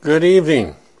Good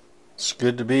evening. It's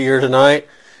good to be here tonight.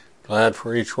 Glad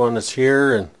for each one that's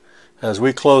here. And as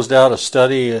we closed out a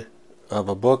study of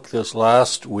a book this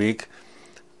last week,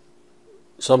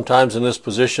 sometimes in this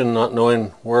position, not knowing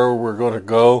where we're going to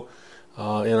go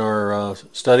in our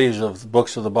studies of the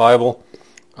books of the Bible,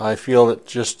 I feel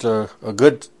it's just a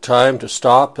good time to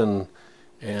stop and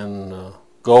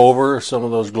go over some of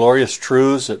those glorious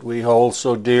truths that we hold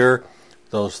so dear,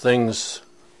 those things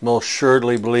most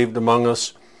surely believed among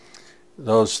us,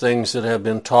 those things that have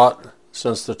been taught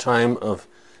since the time of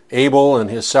Abel and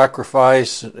his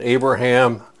sacrifice,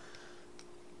 Abraham,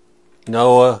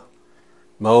 Noah,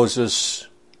 Moses,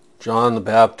 John the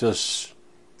Baptist,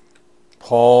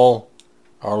 Paul,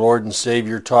 our Lord and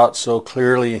Savior, taught so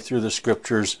clearly through the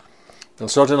Scriptures. And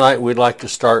so tonight we'd like to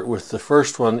start with the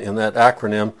first one in that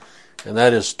acronym, and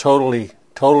that is Total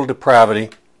Depravity.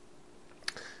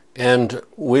 And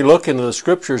we look into the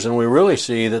Scriptures and we really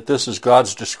see that this is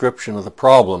God's description of the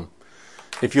problem.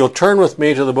 If you'll turn with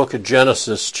me to the book of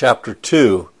Genesis chapter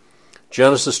 2.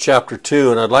 Genesis chapter 2,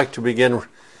 and I'd like to begin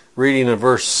reading in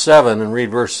verse 7 and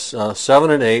read verse 7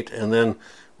 and 8, and then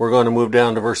we're going to move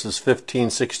down to verses 15,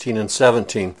 16, and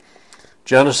 17.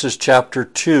 Genesis chapter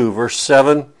 2, verse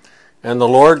 7, "And the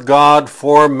Lord God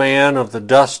formed man of the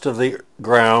dust of the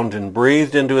ground, and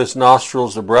breathed into his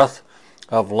nostrils the breath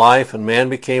of life, and man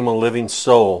became a living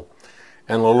soul.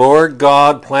 And the Lord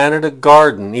God planted a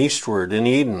garden eastward in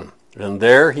Eden, and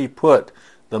there he put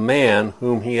the man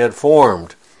whom he had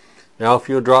formed." Now if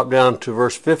you'll drop down to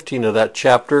verse 15 of that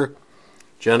chapter,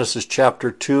 Genesis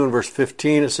chapter 2 and verse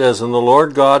 15, it says, "And the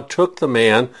Lord God took the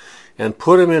man and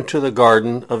put him into the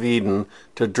garden of Eden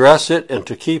to dress it and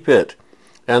to keep it.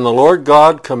 And the Lord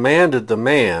God commanded the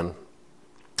man,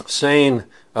 saying,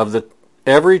 Of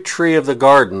every tree of the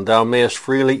garden thou mayest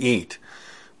freely eat,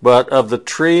 but of the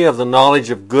tree of the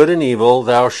knowledge of good and evil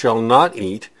thou shalt not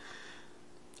eat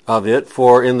of it,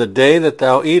 for in the day that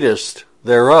thou eatest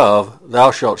thereof thou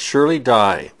shalt surely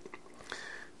die."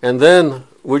 And then,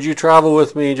 would you travel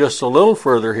with me just a little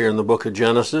further here in the book of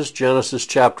Genesis, Genesis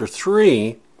chapter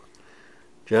 3,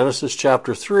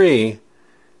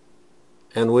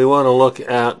 and we want to look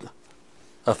at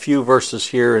a few verses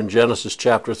here in Genesis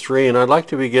chapter 3, and I'd like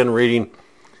to begin reading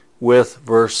with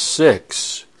verse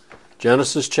 6.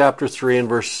 Genesis chapter 3 and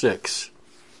verse 6.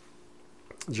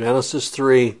 Genesis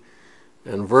 3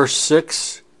 and verse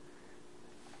 6.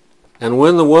 "And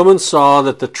when the woman saw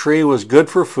that the tree was good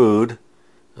for food,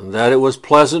 and that it was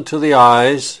pleasant to the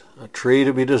eyes, a tree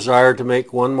to be desired to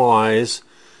make one wise,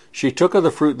 she took of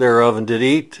the fruit thereof and did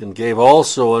eat, and gave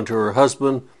also unto her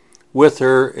husband with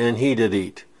her, and he did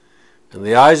eat. And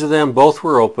the eyes of them both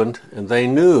were opened, and they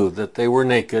knew that they were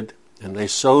naked, and they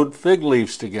sewed fig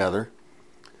leaves together,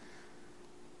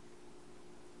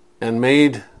 and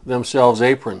made themselves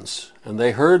aprons. And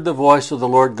they heard the voice of the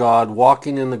Lord God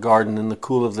walking in the garden in the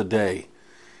cool of the day.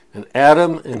 And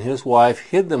Adam and his wife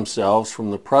hid themselves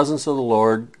from the presence of the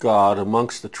Lord God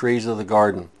amongst the trees of the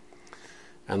garden.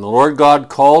 And the Lord God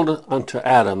called unto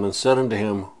Adam, and said unto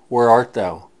him, Where art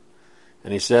thou?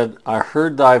 And he said, I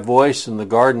heard thy voice in the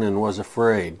garden, and was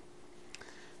afraid,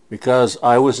 because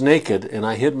I was naked, and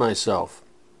I hid myself.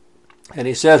 And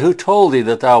he said, Who told thee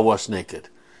that thou wast naked?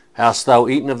 Hast thou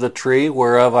eaten of the tree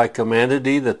whereof I commanded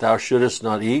thee that thou shouldest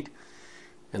not eat?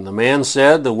 And the man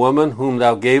said, The woman whom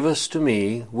thou gavest to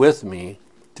be with me,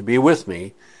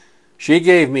 she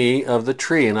gave me of the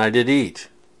tree, and I did eat.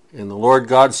 And the Lord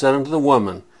God said unto the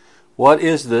woman, What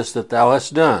is this that thou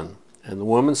hast done? And the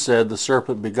woman said, The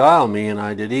serpent beguiled me, and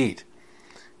I did eat.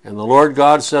 And the Lord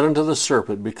God said unto the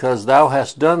serpent, Because thou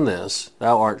hast done this,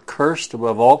 thou art cursed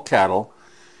above all cattle,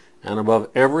 and above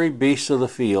every beast of the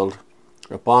field.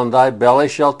 Upon thy belly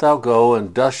shalt thou go,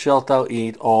 and dust shalt thou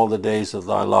eat all the days of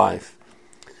thy life.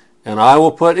 And I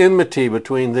will put enmity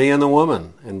between thee and the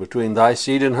woman, and between thy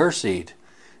seed and her seed.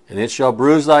 And it shall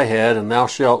bruise thy head, and thou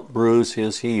shalt bruise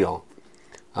his heel.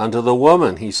 Unto the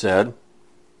woman he said,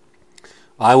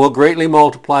 I will greatly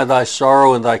multiply thy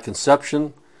sorrow and thy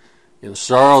conception. In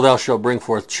sorrow thou shalt bring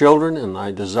forth children, and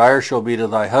thy desire shall be to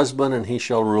thy husband, and he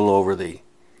shall rule over thee.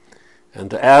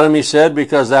 And to Adam he said,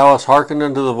 Because thou hast hearkened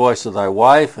unto the voice of thy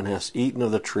wife, and hast eaten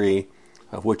of the tree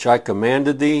of which I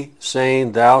commanded thee,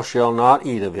 saying, Thou shalt not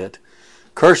eat of it.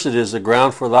 Cursed is the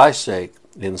ground for thy sake.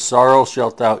 In sorrow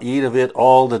shalt thou eat of it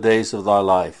all the days of thy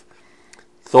life.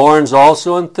 Thorns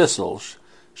also and thistles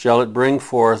shall it bring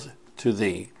forth to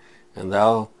thee, and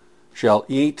thou shalt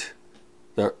eat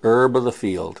the herb of the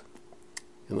field.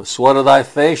 In the sweat of thy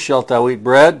face shalt thou eat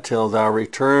bread, till thou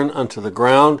return unto the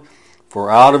ground, for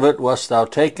out of it wast thou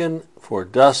taken, for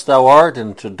dust thou art,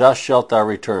 and to dust shalt thou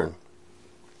return.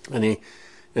 And he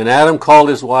And Adam called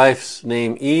his wife's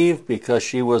name Eve, because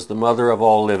she was the mother of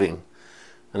all living.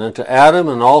 And unto Adam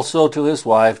and also to his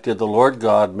wife did the Lord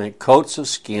God make coats of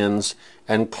skins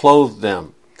and clothed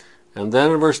them. And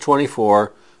then in verse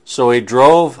 24, so he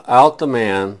drove out the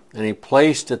man, and he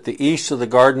placed at the east of the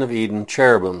Garden of Eden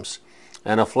cherubims,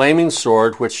 and a flaming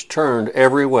sword which turned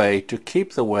every way to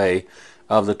keep the way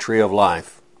of the tree of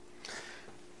life.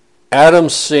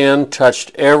 Adam's sin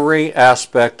touched every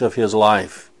aspect of his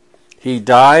life. He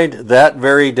died that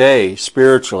very day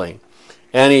spiritually,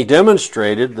 and he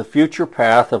demonstrated the future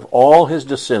path of all his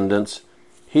descendants.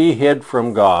 He hid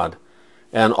from God,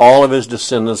 and all of his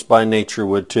descendants by nature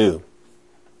would too.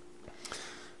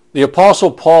 The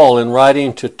Apostle Paul, in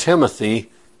writing to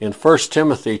Timothy in 1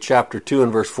 Timothy chapter 2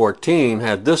 and verse 14,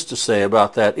 had this to say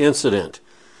about that incident.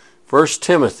 1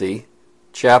 Timothy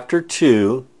chapter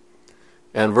 2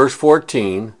 and verse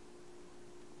 14,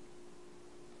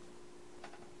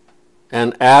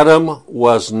 and Adam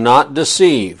was not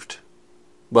deceived,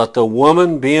 but the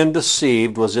woman being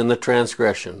deceived was in the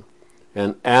transgression.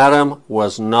 And Adam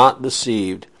was not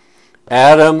deceived.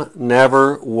 Adam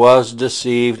never was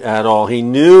deceived at all. He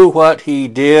knew what he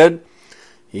did.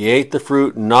 He ate the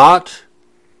fruit not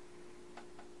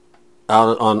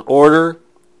out on order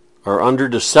or under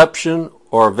deception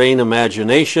or vain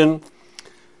imagination.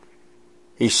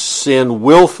 He sinned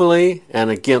willfully and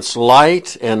against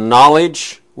light and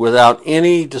knowledge, without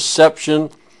any deception.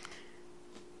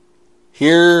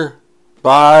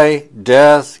 Hereby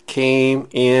death came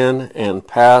in and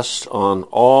passed on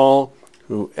all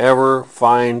who ever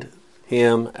find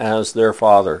him as their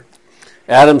father.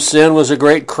 Adam's sin was a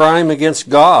great crime against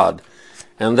God,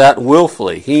 and that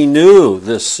willfully. He knew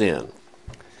this sin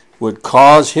would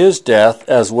cause his death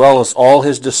as well as all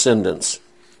his descendants.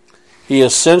 He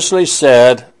essentially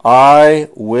said, I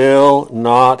will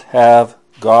not have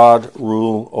God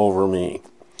rule over me.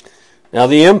 Now,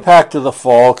 the impact of the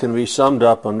fall can be summed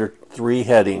up under three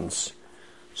headings: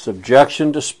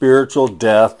 subjection to spiritual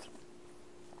death,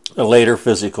 a later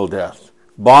physical death,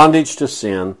 bondage to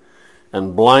sin,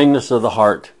 and blindness of the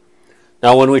heart.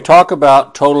 Now, when we talk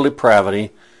about total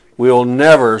depravity, we will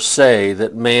never say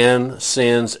that man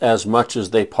sins as much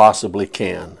as they possibly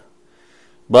can.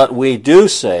 But we do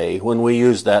say, when we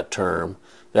use that term,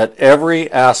 that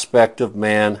every aspect of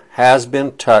man has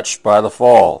been touched by the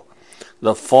fall.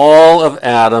 The fall of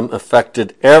Adam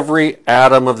affected every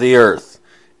atom of the earth,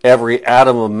 every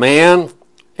atom of man,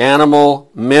 animal,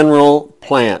 mineral,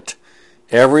 plant.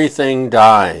 Everything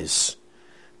dies.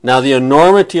 Now, the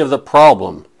enormity of the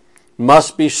problem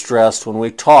must be stressed when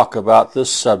we talk about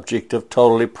this subject of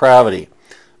total depravity.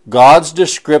 God's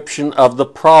description of the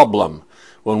problem.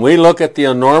 When we look at the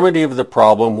enormity of the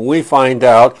problem, we find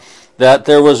out that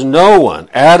there was no one.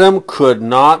 Adam could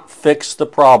not fix the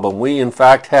problem. We, in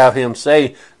fact, have him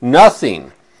say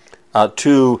nothing that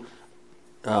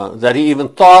he even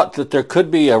thought that there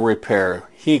could be a repair.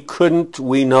 He couldn't,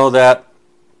 we know that.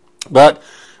 But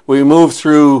we move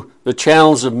through the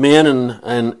channels of men,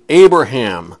 and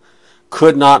Abraham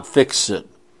could not fix it.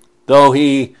 Though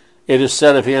it is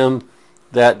said of him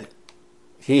that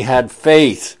he had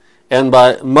faith. And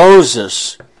by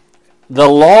Moses, the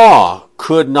law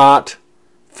could not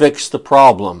fix the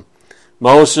problem.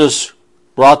 Moses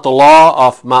brought the law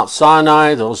off Mount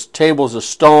Sinai, those tables of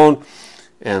stone,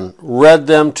 and read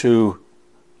them to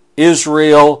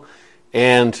Israel,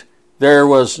 and there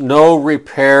was no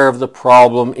repair of the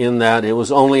problem in that. It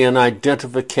was only an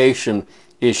identification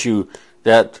issue,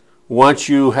 that once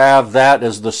you have that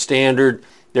as the standard,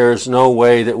 there is no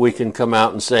way that we can come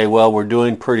out and say, well, we're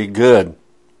doing pretty good.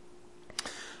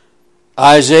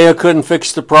 Isaiah couldn't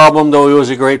fix the problem, though he was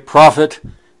a great prophet.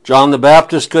 John the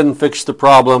Baptist couldn't fix the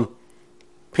problem.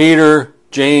 Peter,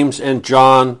 James, and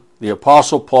John, the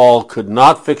Apostle Paul, could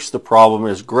not fix the problem.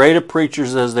 As great a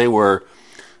preachers as they were,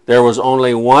 there was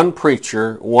only one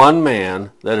preacher, one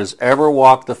man that has ever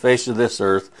walked the face of this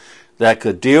earth that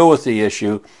could deal with the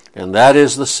issue, and that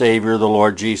is the Savior, the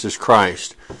Lord Jesus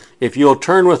Christ. If you'll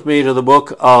turn with me to the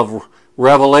book of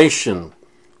Revelation,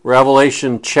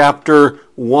 Revelation chapter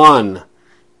 1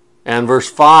 and verse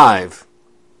 5.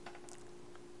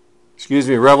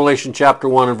 Revelation chapter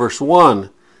 1 and verse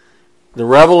 1. The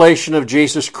revelation of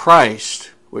Jesus Christ,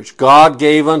 which God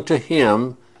gave unto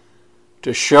him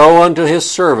to show unto his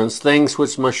servants things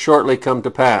which must shortly come to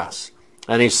pass.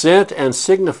 And he sent and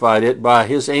signified it by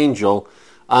his angel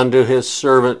unto his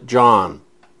servant John,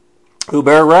 who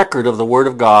bare record of the word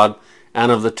of God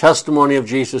and of the testimony of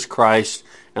Jesus Christ,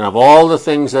 and of all the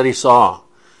things that he saw.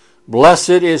 Blessed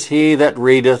is he that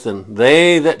readeth, and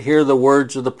they that hear the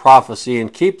words of the prophecy,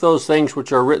 and keep those things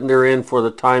which are written therein, for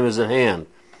the time is at hand.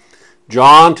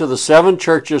 John, to the 7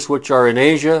 churches which are in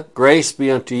Asia, grace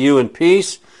be unto you and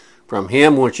peace from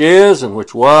him which is, and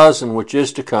which was, and which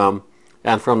is to come,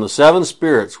 and from the 7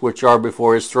 spirits which are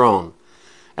before his throne,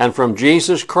 and from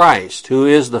Jesus Christ, who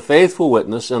is the faithful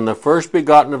witness, and the first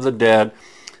begotten of the dead,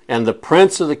 and the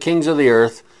prince of the kings of the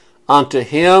earth, unto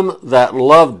him that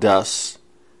loved us.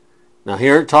 Now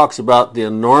here it talks about the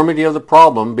enormity of the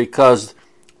problem, because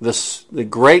the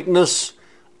greatness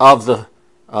of the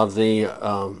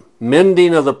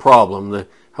mending of the problem,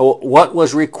 what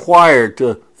was required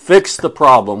to fix the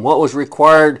problem, what was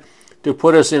required to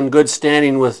put us in good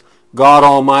standing with God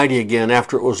Almighty again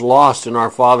after it was lost in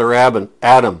our father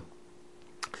Adam.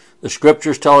 The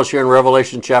scriptures tell us here in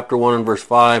Revelation chapter 1 and verse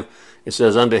 5, it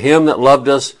says, unto him that loved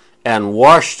us and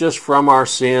washed us from our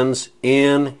sins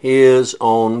in his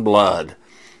own blood.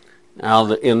 Now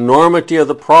the enormity of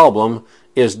the problem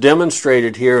is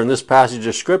demonstrated here in this passage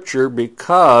of Scripture,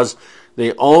 because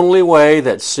the only way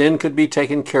that sin could be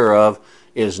taken care of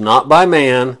is not by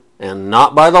man, and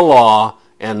not by the law,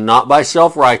 and not by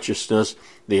self-righteousness.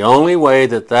 The only way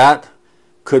that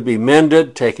could be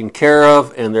mended, taken care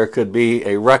of, and there could be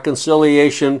a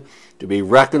reconciliation to be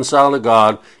reconciled to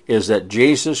God is that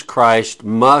Jesus Christ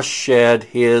must shed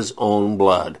his own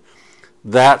blood.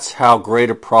 That's how great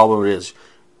a problem it is.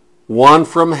 One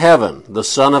from heaven, the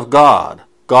Son of God,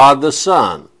 God the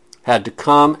Son, had to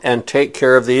come and take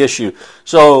care of the issue.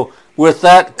 So with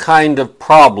that kind of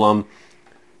problem,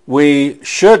 we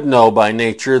should know by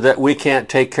nature that we can't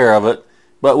take care of it,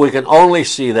 but we can only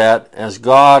see that as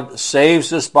God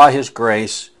saves us by his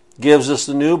grace, gives us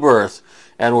the new birth,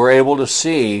 and we're able to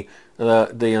see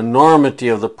the enormity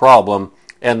of the problem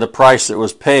and the price that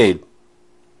was paid.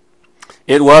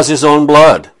 It was his own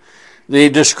blood. The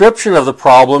description of the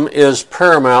problem is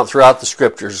paramount throughout the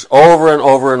Scriptures. Over and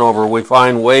over and over, we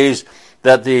find ways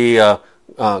that the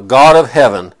God of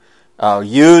heaven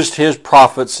used his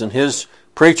prophets and his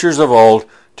preachers of old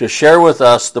to share with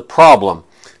us the problem.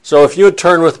 So if you would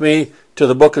turn with me to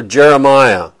the book of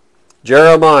Jeremiah.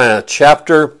 Jeremiah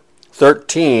chapter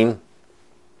 13.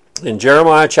 In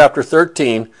Jeremiah chapter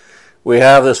 13, we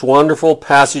have this wonderful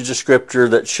passage of Scripture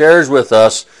that shares with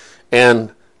us,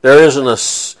 and there isn't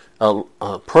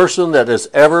a person that has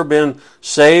ever been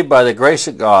saved by the grace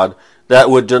of God that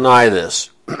would deny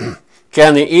this.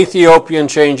 Can the Ethiopian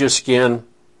change his skin,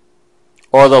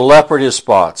 or the leopard his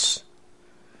spots?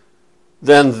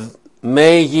 Then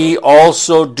may ye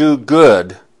also do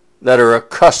good that are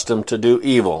accustomed to do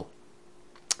evil.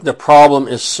 The problem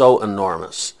is so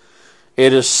enormous.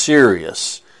 It is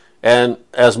serious. And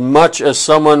as much as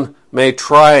someone may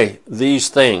try these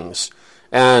things,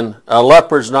 and a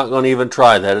leopard's not going to even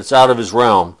try that, it's out of his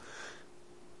realm,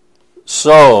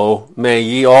 so may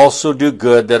ye also do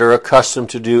good that are accustomed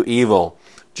to do evil.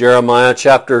 Jeremiah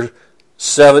chapter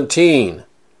 17.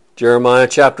 Jeremiah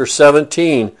chapter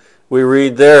 17, we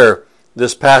read there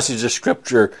this passage of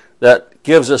Scripture that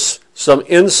gives us some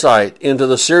insight into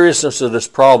the seriousness of this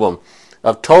problem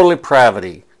of total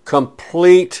depravity,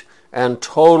 complete and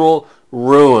total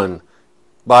ruin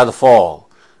by the fall.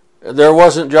 There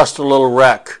wasn't just a little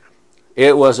wreck.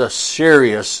 It was a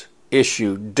serious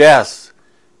issue. Death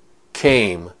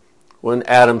came when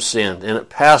Adam sinned, and it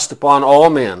passed upon all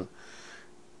men.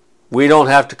 We don't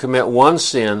have to commit one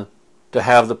sin to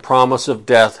have the promise of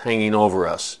death hanging over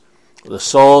us. The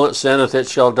soul that sinneth, it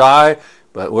shall die,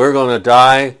 but we're going to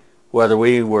die whether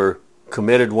we were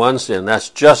committed one sin. That's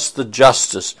just the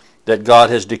justice that God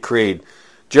has decreed.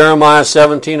 Jeremiah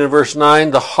 17 and verse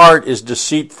 9, the heart is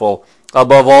deceitful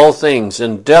above all things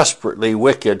and desperately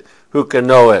wicked. Who can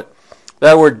know it?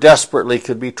 That word desperately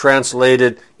could be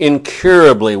translated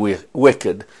incurably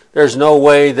wicked. There's no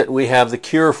way that we have the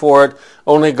cure for it.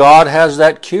 Only God has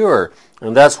that cure.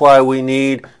 And that's why we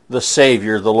need the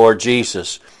Savior, the Lord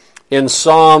Jesus. In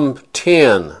Psalm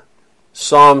 10,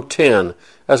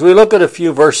 as we look at a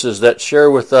few verses that share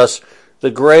with us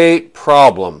the great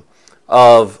problem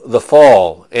of the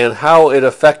fall and how it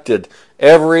affected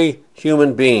every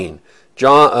human being.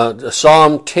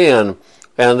 Psalm 10,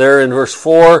 and there in verse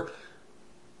 4,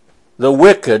 the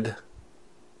wicked,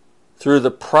 through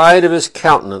the pride of his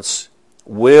countenance,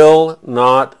 will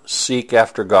not seek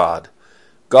after God.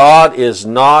 God is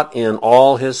not in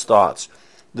all his thoughts.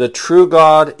 The true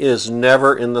God is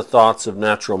never in the thoughts of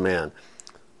natural man.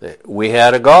 We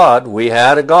had a God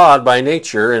by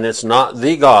nature, and it's not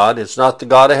the God. It's not the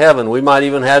God of heaven. We might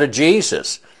even had a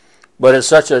Jesus, but it's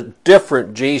such a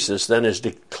different Jesus than is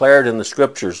declared in the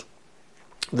Scriptures.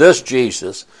 This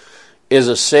Jesus is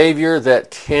a Savior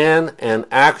that can and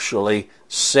actually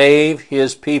save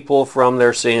his people from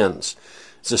their sins.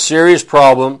 It's a serious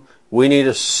problem. We need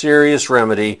a serious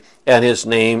remedy, and his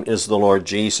name is the Lord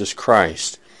Jesus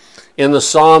Christ. In the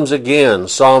Psalms again,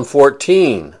 Psalm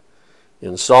 14.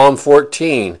 In Psalm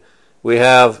 14, we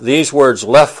have these words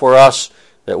left for us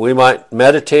that we might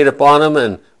meditate upon them,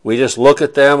 and we just look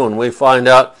at them and we find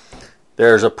out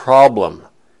there's a problem.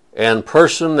 And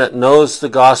person that knows the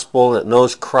gospel, that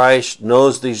knows Christ,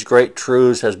 knows these great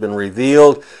truths, has been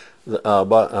revealed,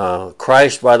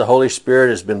 Christ by the Holy Spirit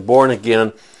has been born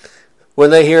again. When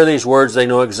they hear these words, they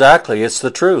know exactly it's the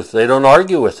truth. They don't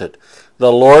argue with it.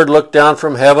 The Lord looked down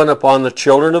from heaven upon the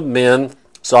children of men,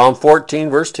 Psalm 14,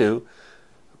 verse 2,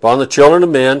 upon the children of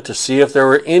men to see if there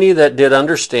were any that did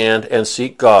understand and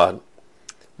seek God.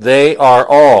 They are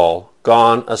all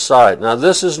gone aside. Now,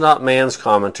 this is not man's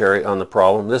commentary on the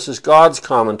problem. This is God's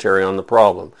commentary on the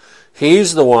problem.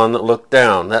 He's the one that looked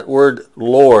down. That word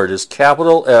Lord is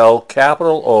capital L,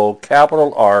 capital O,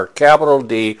 capital R, capital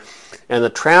D, and the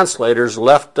translators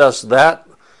left us that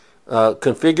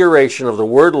configuration of the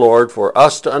word Lord for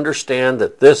us to understand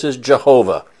that this is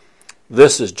Jehovah.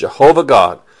 This is Jehovah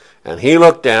God. And he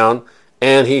looked down,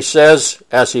 and he says,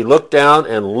 as he looked down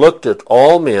and looked at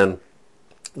all men,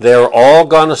 they are all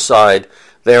gone aside.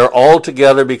 They are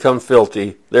altogether become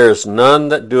filthy. There is none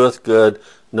that doeth good,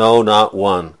 no, not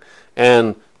one.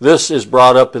 And this is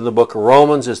brought up in the book of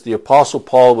Romans as the Apostle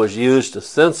Paul was used to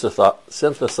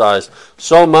synthesize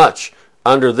so much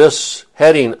under this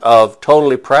heading of total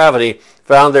depravity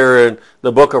found there in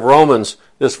the book of Romans.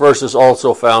 This verse is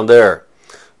also found there.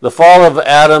 The fall of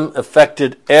Adam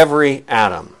affected every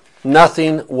atom.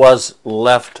 Nothing was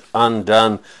left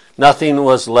undone. Nothing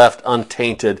was left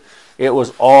untainted. It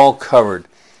was all covered.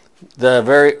 The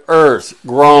very earth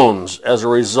groans as a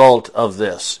result of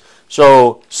this.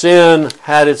 So sin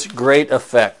had its great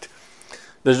effect.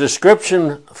 The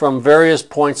description from various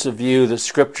points of view, the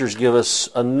scriptures give us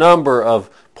a number of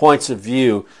points of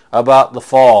view about the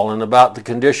fall and about the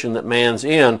condition that man's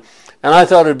in. And I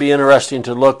thought it would be interesting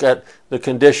to look at the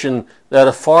condition that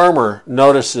a farmer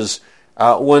notices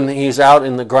when he's out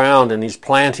in the ground and he's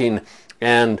planting.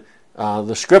 And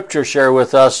the scriptures share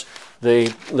with us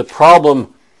the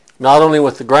problem not only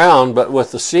with the ground but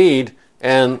with the seed,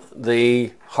 and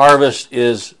the harvest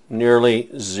is nearly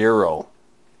zero.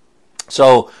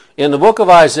 So in the book of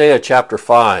Isaiah chapter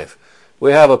 5,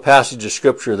 we have a passage of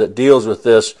scripture that deals with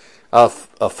this, a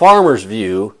farmer's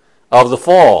view of the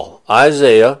fall.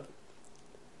 Isaiah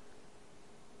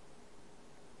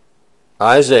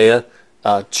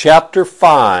chapter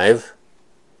 5,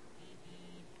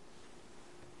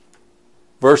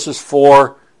 verses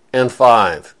 4 and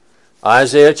 5.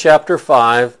 Isaiah chapter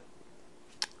 5,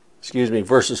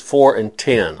 verses 4 and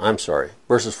 10.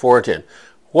 Verses 4 and 10.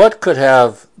 What could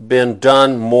have been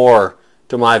done more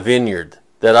to my vineyard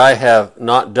that I have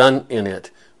not done in it?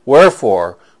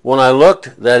 Wherefore, when I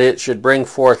looked that it should bring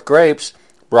forth grapes,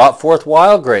 brought forth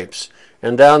wild grapes.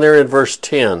 And down there in verse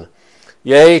 10,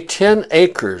 yea, 10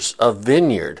 acres of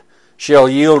vineyard shall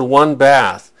yield one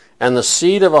bath, and the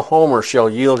seed of a homer shall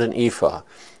yield an ephah.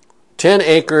 10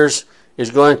 acres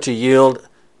is going to yield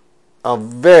a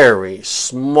very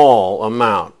small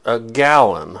amount, a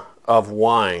gallon of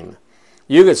wine.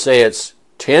 You could say it's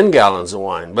 10 gallons of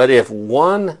wine, but if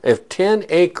 10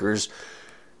 acres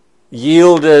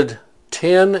yielded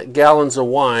 10 gallons of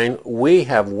wine, we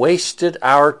have wasted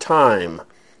our time.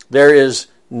 There is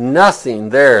nothing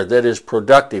there that is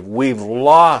productive. We've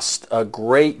lost a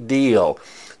great deal.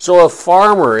 So a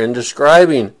farmer, in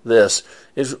describing this,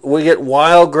 we get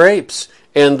wild grapes,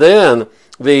 and then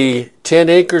the 10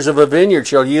 acres of a vineyard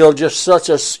shall yield just such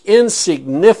an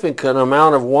insignificant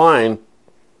amount of wine,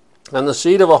 and the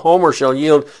seed of a homer shall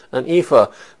yield an ephah.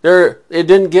 It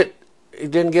didn't get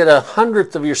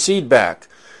 1/100th of your seed back.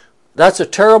 That's a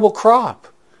terrible crop.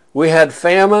 We had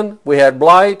famine, we had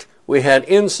blight, we had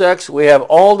insects, we have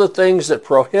all the things that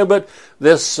prohibit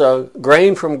this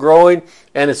grain from growing,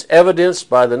 and it's evidenced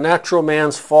by the natural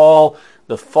man's fall.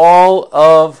 The fall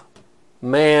of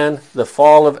man, the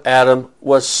fall of Adam,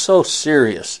 was so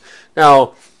serious.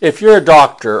 Now, if you're a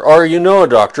doctor, or you know a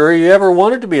doctor, or you ever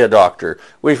wanted to be a doctor,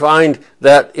 we find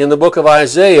that in the book of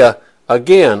Isaiah,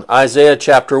 again, Isaiah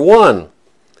chapter 1,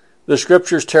 the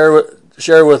scriptures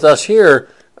share with us here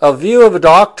a view of a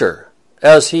doctor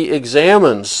as he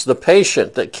examines the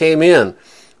patient that came in.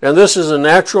 And this is a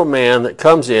natural man that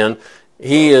comes in.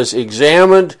 He is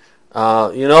examined.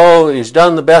 He's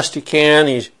done the best he can.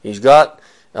 He's got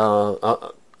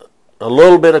a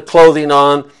little bit of clothing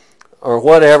on or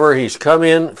whatever. He's come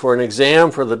in for an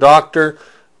exam for the doctor.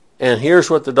 And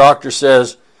here's what the doctor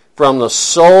says: from the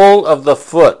sole of the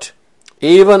foot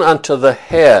even unto the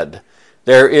head,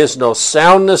 there is no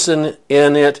soundness in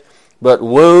it. but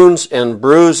wounds and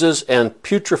bruises and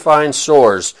putrefying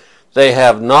sores. They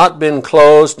have not been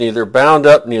closed, neither bound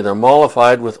up, neither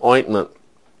mollified with ointment.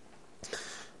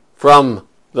 From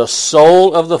the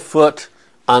sole of the foot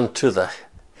unto the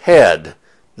head,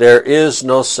 there is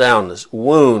no soundness.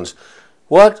 Wounds.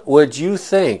 What would you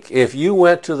think if you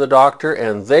went to the doctor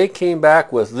and they came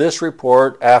back with this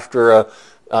report after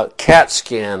a CAT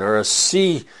scan or a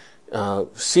C,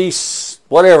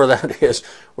 whatever that is,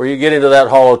 where you get into that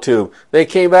hollow tube? They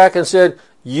came back and said,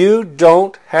 you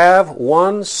don't have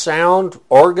one sound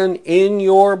organ in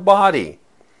your body.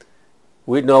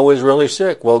 We'd know he's really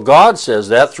sick. Well, God says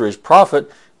that through his prophet,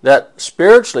 that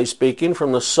spiritually speaking,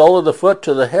 from the sole of the foot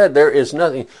to the head, there is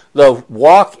nothing. The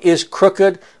walk is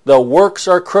crooked, the works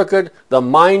are crooked, the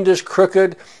mind is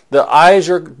crooked, the eyes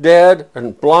are dead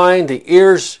and blind, the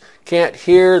ears can't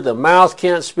hear, the mouth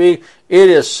can't speak. It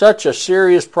is such a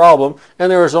serious problem,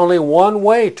 and there is only one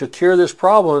way to cure this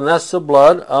problem, and that's the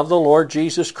blood of the Lord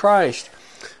Jesus Christ.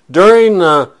 During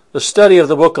the study of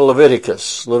the book of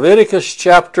Leviticus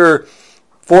chapter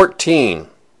 14,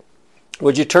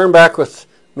 would you turn back with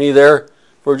me there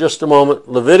for just a moment?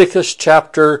 Leviticus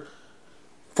chapter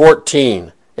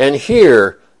 14. And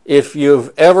here, if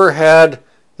you've ever had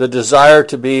the desire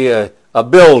to be a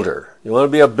builder, you want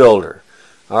to be a builder,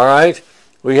 all right?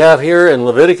 We have here in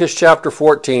Leviticus chapter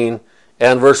 14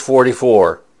 and verse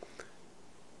 44.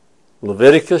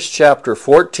 Leviticus chapter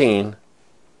 14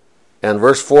 and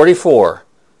verse 44.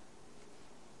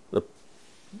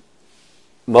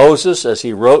 Moses, as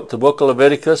he wrote the book of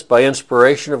Leviticus by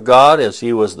inspiration of God, as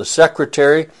he was the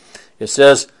secretary, it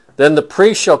says, then the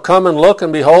priest shall come and look,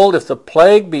 and behold, if the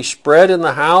plague be spread in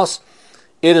the house,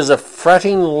 it is a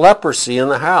fretting leprosy in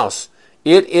the house.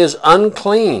 It is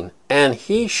unclean, and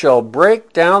he shall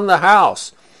break down the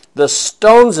house, the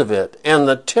stones of it, and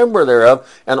the timber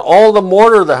thereof, and all the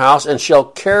mortar of the house, and shall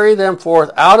carry them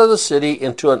forth out of the city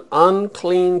into an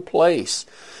unclean place.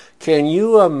 Can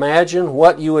you imagine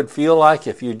what you would feel like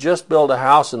if you just built a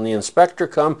house and the inspector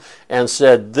come and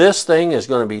said, this thing is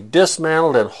going to be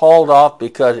dismantled and hauled off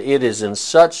because it is in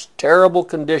such terrible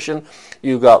condition.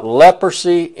 You've got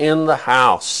leprosy in the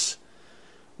house.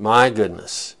 My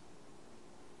goodness.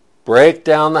 Break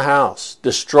down the house.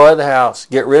 Destroy the house.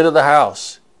 Get rid of the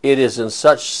house. It is in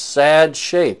such sad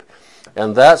shape.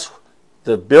 And that's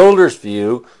the builder's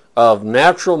view of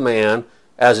natural man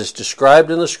as it's described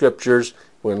in the scriptures.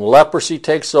 When leprosy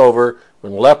takes over,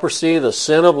 when leprosy, the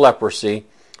sin of leprosy,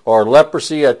 or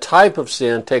leprosy, a type of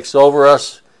sin, takes over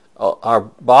us, our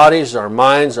bodies, our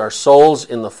minds, our souls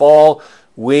in the fall,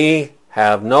 we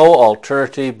have no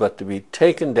alternative but to be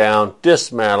taken down,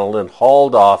 dismantled, and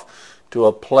hauled off to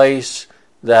a place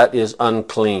that is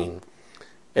unclean.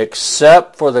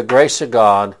 Except for the grace of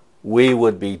God, we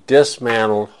would be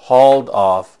dismantled, hauled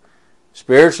off,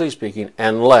 spiritually speaking,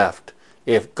 and left.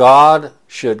 If God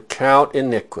should count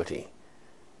iniquity,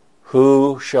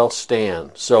 who shall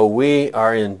stand? So we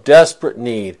are in desperate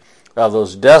need of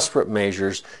those desperate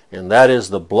measures, and that is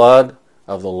the blood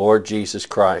of the Lord Jesus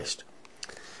Christ.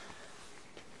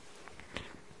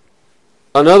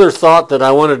 Another thought that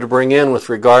I wanted to bring in with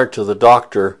regard to the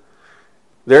doctor,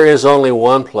 there is only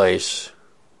one place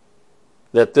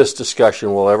that this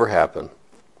discussion will ever happen,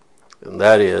 and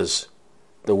that is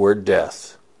the word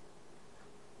death.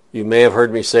 You may have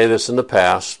heard me say this in the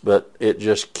past, but it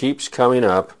just keeps coming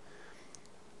up.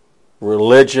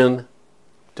 Religion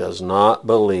does not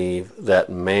believe that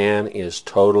man is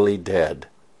totally dead,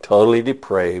 totally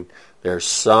depraved. There's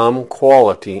some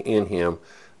quality in him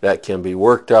that can be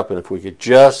worked up, and if we could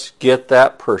just get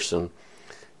that person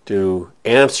to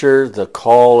answer the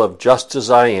call of just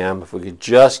as I am, if we could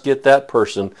just get that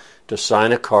person to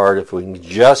sign a card, if we can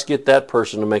just get that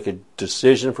person to make a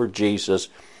decision for Jesus.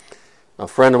 A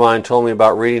friend of mine told me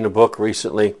about reading a book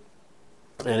recently,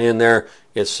 and in there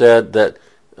it said that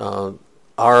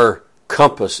our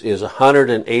compass is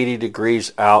 180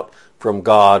 degrees out from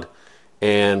God,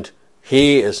 and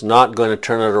He is not going to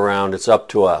turn it around. It's up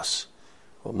to us.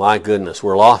 Well, my goodness,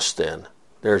 we're lost then.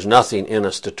 There's nothing in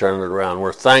us to turn it around.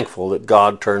 We're thankful that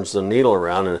God turns the needle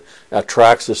around and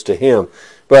attracts us to Him.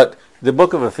 But the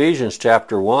book of Ephesians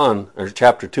chapter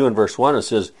 2 and verse 1, it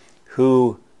says,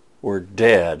 who were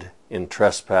dead in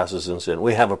trespasses and sin.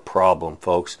 We have a problem,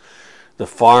 folks. The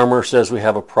farmer says we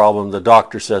have a problem. The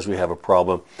doctor says we have a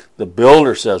problem. The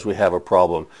builder says we have a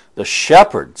problem. The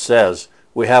shepherd says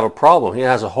we have a problem. He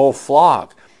has a whole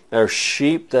flock. There are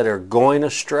sheep that are going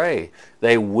astray.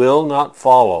 They will not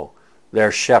follow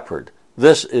their shepherd.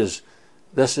 This is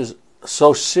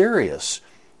so serious.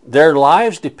 Their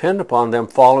lives depend upon them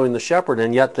following the shepherd,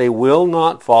 and yet they will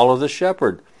not follow the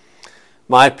shepherd.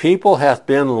 My people hath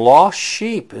been lost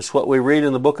sheep, is what we read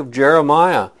in the book of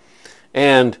Jeremiah.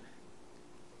 And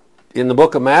in the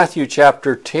book of Matthew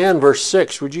chapter 10, verse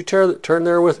 6, would you turn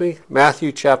there with me?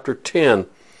 Matthew chapter 10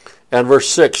 and verse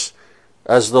 6,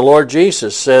 as the Lord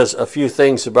Jesus says a few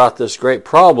things about this great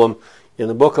problem in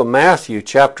the book of Matthew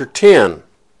chapter 10.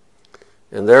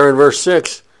 And there in verse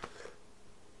 6,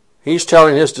 he's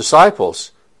telling his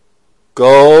disciples,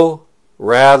 go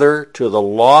rather to the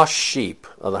lost sheep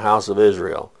of the house of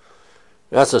Israel.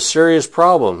 That's a serious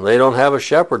problem. They don't have a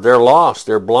shepherd. They're lost.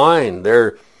 They're blind.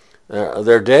 They're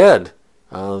dead.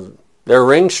 They're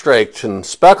ring-straked and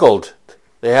speckled.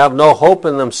 They have no hope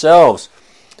in themselves.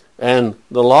 And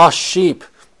the lost sheep,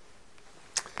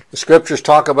 the scriptures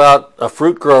talk about a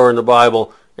fruit grower in the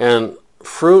Bible, and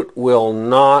fruit will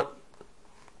not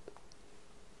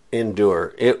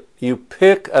endure. You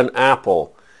pick an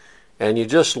apple and you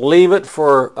just leave it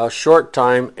for a short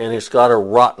time and it's got a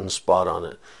rotten spot on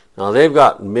it. Now they've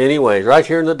got many ways. Right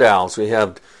here in the Dalles we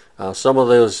have some of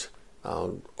those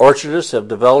orchardists have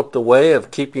developed a way of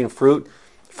keeping fruit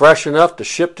fresh enough to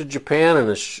ship to Japan, and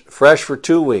it's fresh for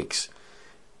 2 weeks.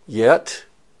 Yet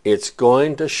it's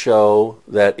going to show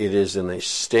that it is in the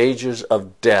stages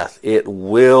of death. It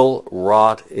will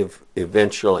rot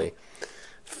eventually.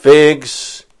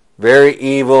 Figs, very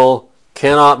evil,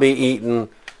 cannot be eaten.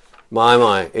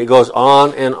 My. It goes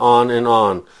on and on and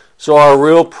on. So our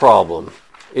real problem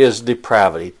is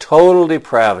depravity, total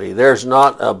depravity. There's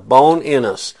not a bone in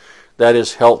us that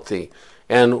is healthy.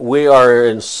 And we are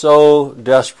in so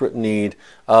desperate need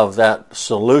of that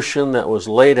solution that was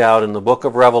laid out in the book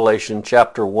of Revelation,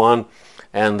 chapter 1.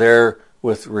 And there,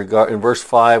 with regard, in verse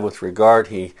 5, with regard,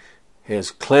 he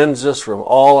has cleansed us from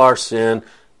all our sin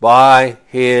by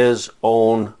his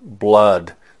own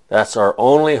blood. That's our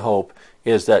only hope,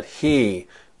 is that he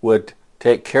would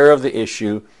take care of the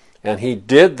issue. And he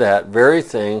did that very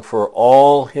thing for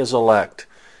all his elect.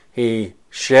 He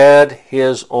shed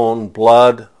his own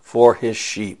blood for his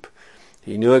sheep.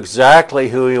 He knew exactly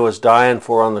who he was dying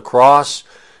for on the cross.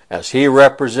 As he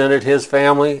represented his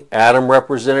family, Adam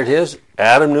represented his.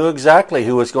 Adam knew exactly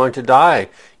who was going to die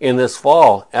in this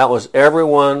fall. That was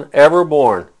everyone ever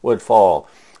born would fall.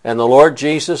 And the Lord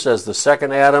Jesus, as the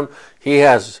second Adam, he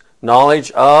has knowledge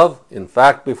of. In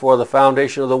fact, before the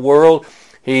foundation of the world,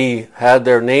 he had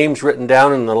their names written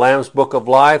down in the Lamb's Book of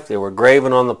Life. They were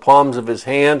graven on the palms of his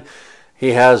hand. He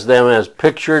has them as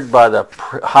pictured by the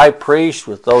high priest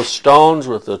with those stones,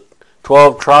 with the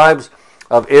 12 tribes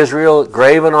of Israel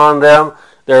graven on them.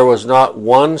 There was not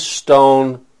one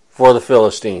stone for the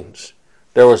Philistines.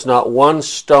 There was not one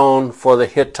stone for the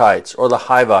Hittites or the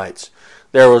Hivites.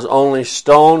 There was only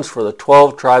stones for the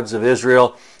 12 tribes of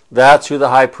Israel. That's who the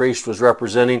high priest was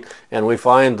representing. And we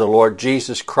find the Lord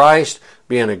Jesus Christ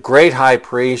being a great high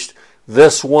priest.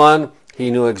 This one,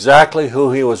 he knew exactly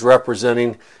who he was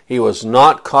representing. He was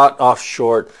not caught off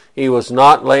short. He was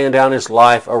not laying down his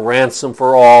life, a ransom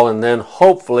for all, and then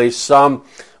hopefully some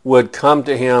would come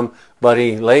to him. But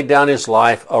he laid down his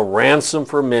life, a ransom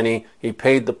for many. He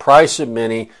paid the price of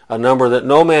many, a number that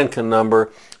no man can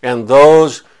number. And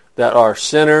those that are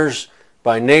sinners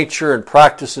by nature and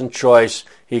practice and choice,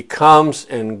 he comes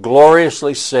and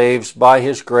gloriously saves by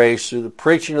his grace through the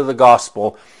preaching of the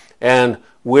gospel. And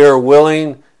we're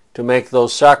willing to make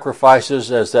those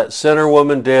sacrifices as that sinner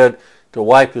woman did, to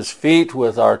wipe his feet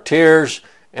with our tears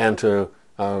and to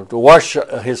wash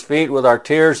his feet with our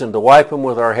tears and to wipe them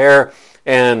with our hair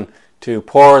and to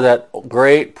pour that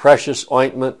great precious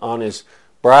ointment on his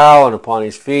brow and upon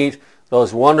his feet.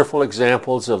 Those wonderful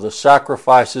examples of the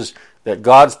sacrifices that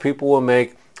God's people will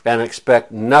make and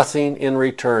expect nothing in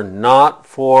return, not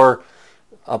for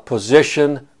a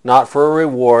position, not for a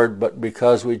reward, but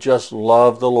because we just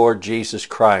love the Lord Jesus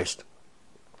Christ.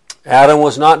 Adam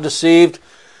was not deceived.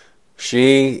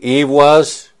 Eve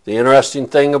was. The interesting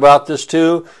thing about this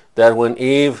too, that when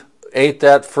Eve ate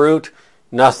that fruit,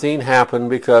 nothing happened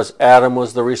because Adam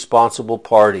was the responsible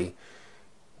party.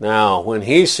 Now, when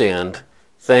he sinned,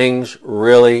 things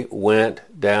really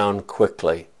went down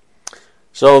quickly.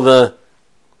 So the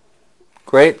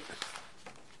great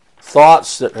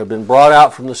thoughts that have been brought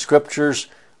out from the scriptures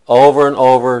over and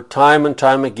over, time and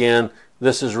time again,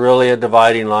 this is really a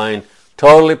dividing line.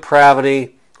 Total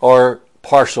depravity or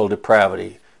partial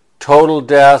depravity. Total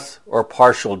death or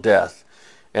partial death.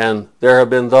 And there have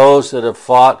been those that have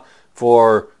fought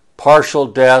for partial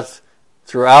death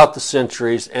throughout the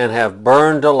centuries and have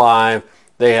burned alive.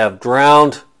 They have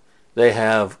drowned, they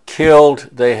have killed,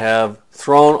 they have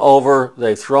thrown over,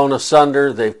 they've thrown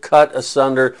asunder, they've cut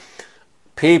asunder.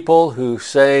 People who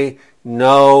say,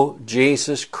 no,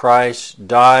 Jesus Christ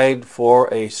died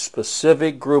for a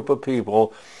specific group of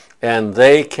people, and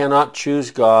they cannot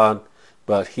choose God,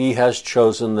 but he has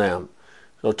chosen them.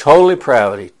 So total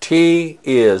depravity. T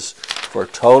is for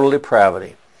total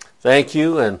depravity. Thank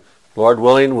you, and Lord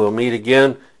willing, we'll meet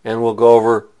again, and we'll go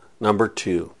over number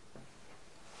 2.